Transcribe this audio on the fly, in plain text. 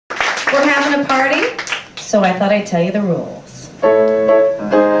We're having a party, so I thought I'd tell you the rules.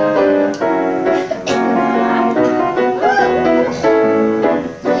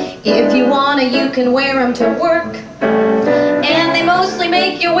 If you wanna, you can wear them to work, and they mostly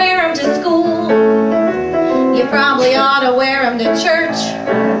make you wear them to school. You probably ought to wear them to church,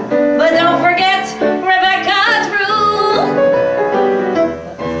 but don't forget Rebecca's rule.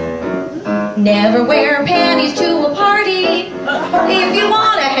 Never wear panties to a party if you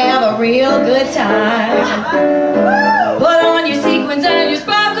want to have a real good time.